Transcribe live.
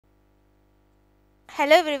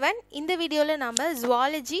Hello everyone, இந்த வீடியோல நாம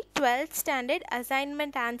Zoology 12th standard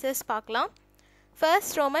assignment answers பார்க்கலாம்.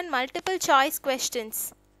 First Roman multiple choice questions.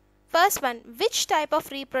 First one, which type of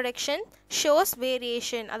reproduction shows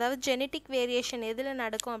variation? அதாவது genetic variation எதுல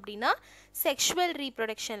நடக்கும் அப்படின்னா sexual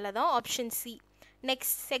reproductionல தான் option C.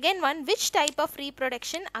 Next, second one, which type of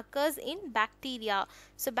reproduction occurs in bacteria?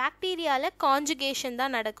 So bacteriaல conjugation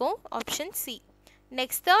தான் நடக்கும் option C.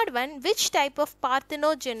 Next, third one, which type of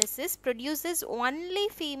parthenogenesis produces only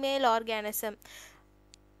female organism?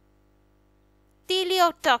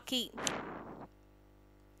 Teleotoky.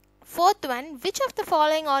 Fourth one, which of the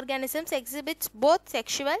following organisms exhibits both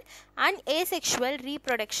sexual and asexual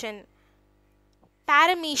reproduction?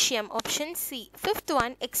 Paramecium, option C. Fifth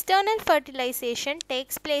one, external fertilization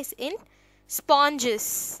takes place in sponges.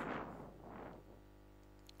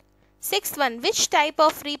 Sixth one, which type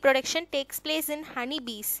of reproduction takes place in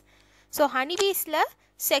honeybees? So honeybees la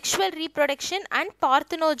sexual reproduction and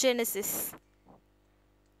parthenogenesis.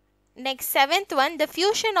 Next, seventh one, the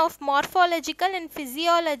fusion of morphological and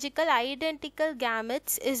physiological identical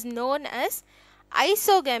gametes is known as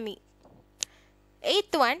isogamy.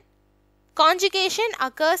 Eighth one, conjugation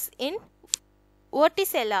occurs in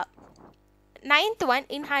Vorticella. Ninth one,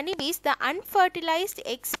 in honeybees the unfertilized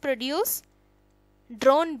eggs produce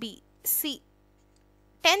drone bee. C.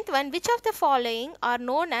 10th one, which of the following are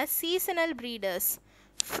known as seasonal breeders?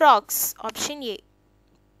 Frogs, option A.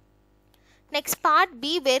 Next, part B,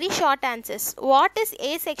 very short answers. What is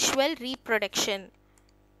asexual reproduction?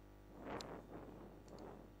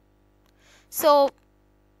 So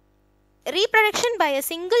reproduction by a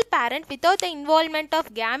single parent without the involvement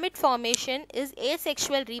of gamete formation is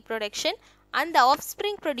asexual reproduction, and the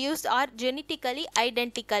offspring produced are genetically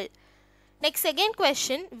identical. Next, second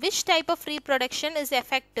question, which type of reproduction is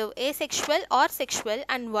effective, asexual or sexual,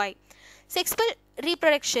 and why? Sexual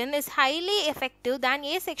reproduction is highly effective than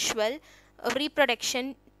asexual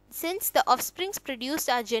reproduction since the offsprings produced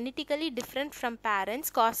are genetically different from parents,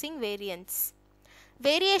 causing variance.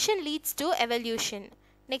 Variation leads to evolution.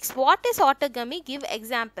 Next, what is autogamy? Give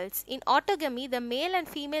examples. In autogamy, the male and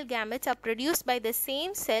female gametes are produced by the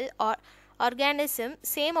same cell or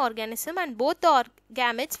same organism, and both the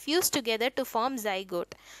gametes fuse together to form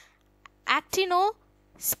zygote.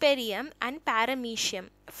 Actinosporium and paramecium.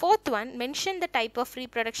 Fourth one, mention the type of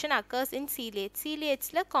reproduction occurs in ciliates. Ciliates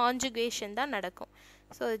la conjugation da nadakum.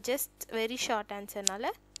 So just very short answer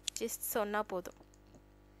nala just sonna podum.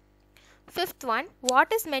 Fifth one,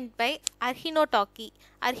 what is meant by archinotoky?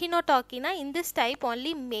 Archinotoky na, in this type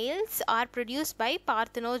only males are produced by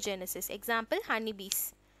parthenogenesis. Example, honeybees.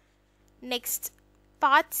 Next,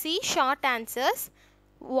 part C, short answers.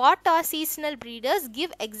 What are seasonal breeders?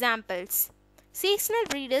 Give examples. Seasonal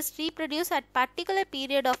breeders reproduce at particular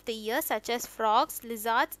period of the year, such as frogs,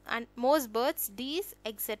 lizards, and most birds, deers,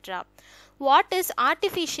 etc. What is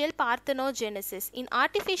artificial parthenogenesis? In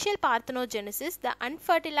artificial parthenogenesis, the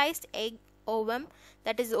unfertilized egg ovum,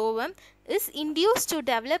 that is ovum, is induced to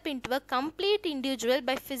develop into a complete individual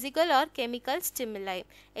by physical or chemical stimuli.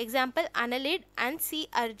 Example, annelid and sea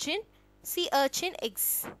urchin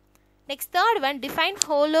eggs. Next, third one, define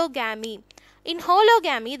hologamy. In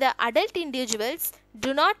hologamy, the adult individuals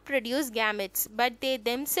do not produce gametes, but they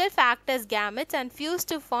themselves act as gametes and fuse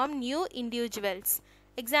to form new individuals.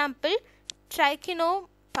 Example,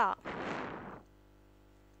 trichinopa.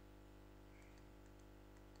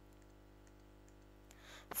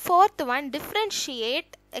 Fourth one,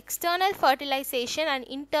 differentiate external fertilization and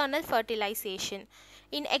internal fertilization.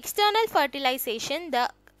 In external fertilization, the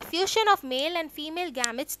fusion of male and female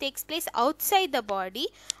gametes takes place outside the body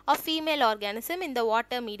of female organism in the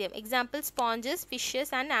water medium. Example, sponges, fishes,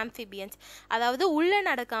 and amphibians. அதாவது உள்ள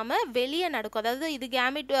நடக்காம வெளியே நடக்கும். அதாவது இது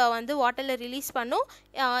gamete வந்து வாட்டர்ல release பண்ணும்,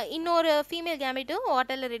 இன்னொரு ஃபீமேல் கேமெட்டும்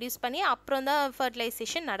வாட்டர்ல ரிலீஸ் பண்ணி அப்புறம் தான்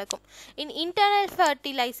ஃபர்டிலைசேஷன் நடக்கும். In internal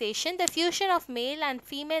fertilization, the fusion of male and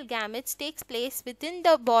female gametes takes place within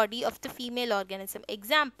the body of the female organism.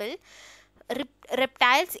 Example,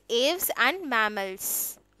 reptiles, aves, and mammals.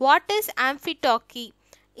 What is amphitoky?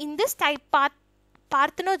 In this type,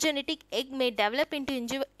 parthenogenetic egg may develop into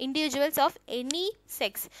individuals of any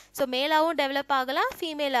sex. So male ஆகும் develop ஆகலாம்,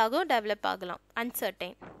 female ஆகும் develop ஆகலாம்.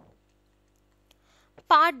 Uncertain.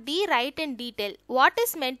 Part D, write in detail. What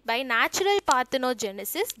is meant by natural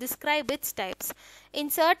parthenogenesis? Describe its types. In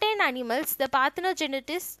certain animals, the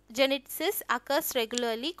parthenogenesis occurs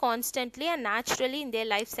regularly, constantly, and naturally in their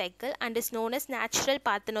life cycle and is known as natural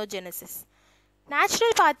parthenogenesis.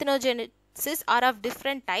 Natural parthenogenesis are of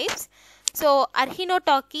different types. So,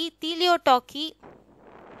 archinotoky, teleotoky,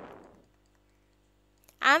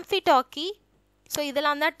 amphitoky, so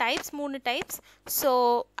இதெல்லாம் தான் types, 3 types. So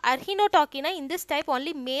அர்ஹினோடாக்கினா in this type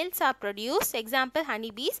only males are produced, example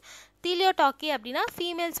honeybees. Teleotoki அப்படின்னா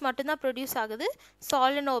females மட்டும்தான் produce ஆகுது,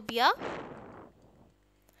 Solenobia.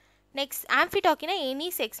 Next, Amphitochina, any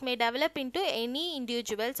sex may develop into any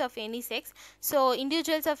individuals of any sex. So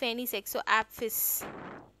individuals of any sex, so Aphis.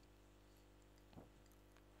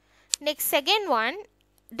 Next, second one,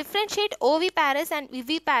 differentiate oviparous and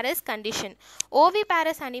viviparous condition.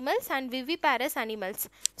 Oviparous animals and viviparous animals.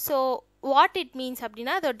 So what it means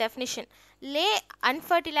அப்படின்னா the definition: lay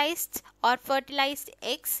unfertilized or fertilized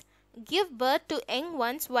eggs, give birth to young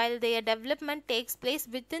ones while their development takes place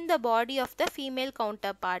within the body of the female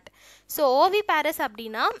counterpart. So oviparous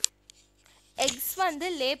அப்படின்னா eggs வந்து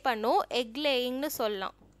lay பண்ணும், egg laying னு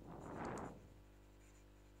சொல்லலாம்.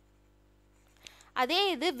 அதே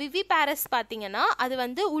இது விவிபாரஸ் பார்த்தீங்கன்னா அது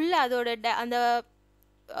வந்து உள்ள அதோட அந்த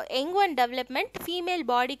யங் ஒன் டெவலப்மெண்ட் ஃபீமேல்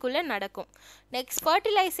பாடிக்குள்ளே நடக்கும். Next,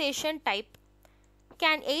 fertilisation type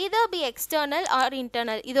can either B external R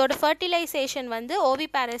internal. இதோட ஃபர்டிலைசேஷன் வந்து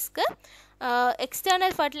ஓவிபாரஸ்க்கு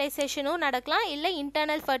எக்ஸ்டர்னல் ஃபர்டிலைசேஷனும் நடக்கலாம், இல்லை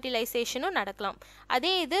இன்டர்னல் ஃபர்டிலைசேஷனும் நடக்கலாம்.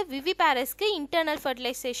 அதே இது விவிபாரஸ்க்கு இன்டர்னல்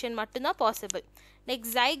ஃபர்டிலைசேஷன் மட்டும்தான் possible.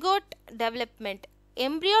 Next, zygote development.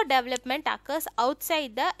 Embryo development occurs out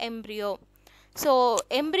side the embryo. So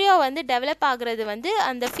embryo வந்து டெவலப் ஆகுறது வந்து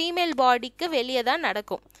அந்த ஃபீமேல் பாடிக்கு வெளியே தான்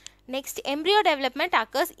நடக்கும். Next, embryo development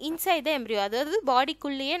occurs inside the embryo, அதாவது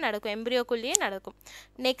பாடிக்குள்ளேயே நடக்கும், எம்ப்ரியோக்குள்ளேயே நடக்கும்.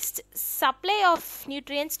 Next, supply of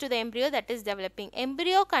nutrients to the embryo that is developing.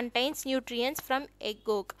 Embryo contains nutrients from egg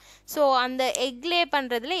yoke. So அந்த எக் லே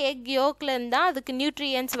பண்ணுறதுல எக் யோக்லேருந்து தான் அதுக்கு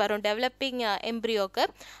நியூட்ரியன்ஸ் வரும் டெவலப்பிங் எம்ப்ரியோக்கு.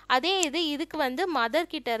 அதே இதுக்கு வந்து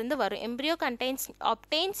மதர் கிட்ட இருந்து வரும். Embryo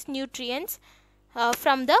obtains nutrients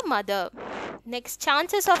from the mother. Next,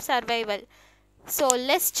 chances of survival. So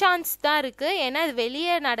less chance தான் இருக்குது, ஏன்னா இது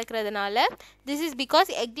வெளியே நடக்கிறதுனால. This is because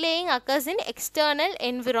egg laying occurs in external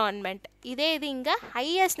environment. இதே இது இங்கே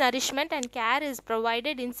highest nourishment and care is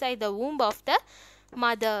provided inside the womb of the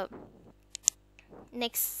mother.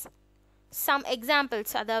 Next, some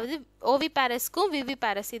examples, அதாவது ஓவிபாரஸ்க்கும்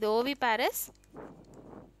விவிபாரஸ். இது ஓவிபாரஸ்,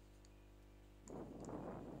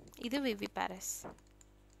 இது விவிபாரஸ்.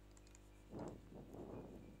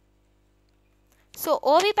 ஸோ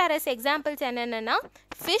ஓவிபாரஸ் எக்ஸாம்பிள்ஸ் என்னென்னா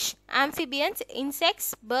fish, amphibians, insects,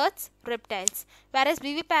 birds, reptiles. whereas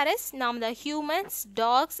viviparous நாம் the humans,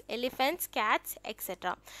 dogs, elephants, cats,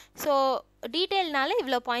 etc. So டீட்டெயில்னால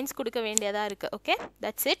இவ்வளோ points கொடுக்க வேண்டியதாக இருக்குது. Okay,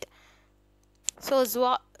 that's it. So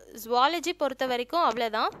zoology பொறுத்த வரைக்கும்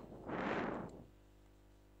அவ்வளோதான்.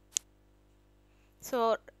 ஸோ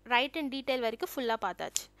ரைட் அண்ட் டீட்டெயில் வரைக்கும் ஃபுல்லாக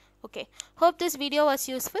பார்த்தாச்சு. Okay, hope this video was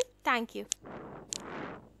useful. Thank you.